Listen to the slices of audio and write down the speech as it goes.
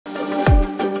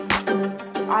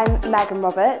Megan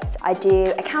Roberts. I do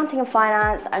accounting and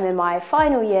finance. I'm in my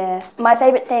final year. My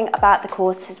favourite thing about the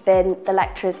course has been the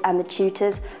lecturers and the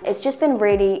tutors. It's just been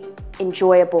really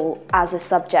enjoyable as a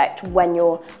subject when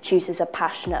your tutors are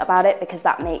passionate about it, because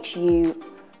that makes you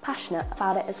passionate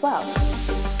about it as well.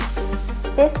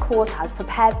 This course has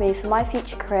prepared me for my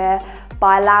future career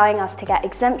by allowing us to get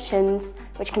exemptions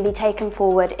which can be taken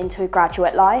forward into a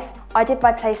graduate life. I did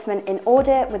my placement in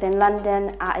audit within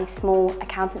London at a small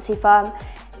accountancy firm.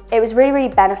 It was really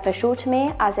beneficial to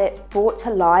me as it brought to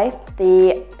life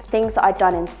the things that I'd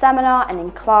done in seminar and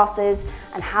in classes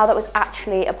and how that was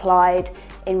actually applied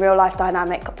in real life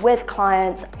dynamic with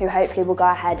clients who hopefully will go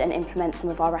ahead and implement some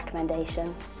of our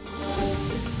recommendations.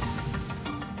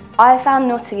 I found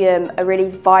Nottingham a really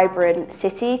vibrant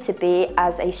city to be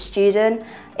as a student.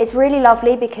 It's really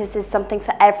lovely because there's something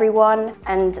for everyone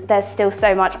and there's still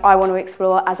so much I want to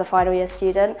explore as a final year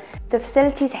student. The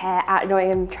facilities here at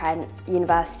Nottingham Trent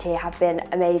University have been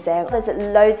amazing. There's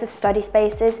loads of study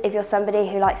spaces if you're somebody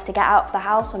who likes to get out of the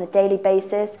house on a daily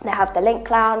basis. They have the link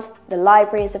lounge, the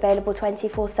library is available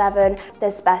 24/7.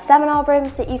 There's spare seminar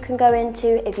rooms that you can go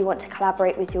into if you want to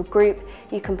collaborate with your group.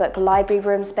 You can book library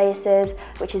room spaces,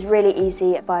 which is really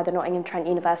easy via the Nottingham Trent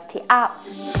University app.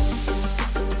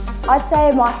 I'd say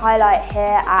my highlight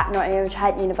here at Nottingham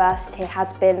Trent University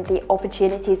has been the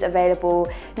opportunities available,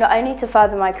 not only to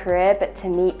further my career, but to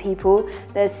meet people.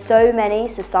 There's so many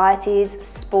societies,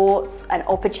 sports and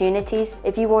opportunities.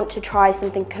 If you want to try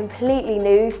something completely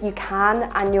new, you can,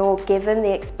 and you're given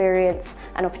the experience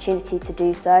and opportunity to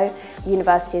do so. The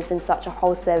university has been such a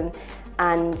wholesome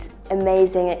and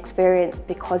amazing experience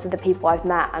because of the people I've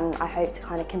met, and I hope to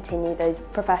kind of continue those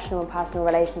professional and personal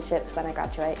relationships when I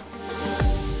graduate.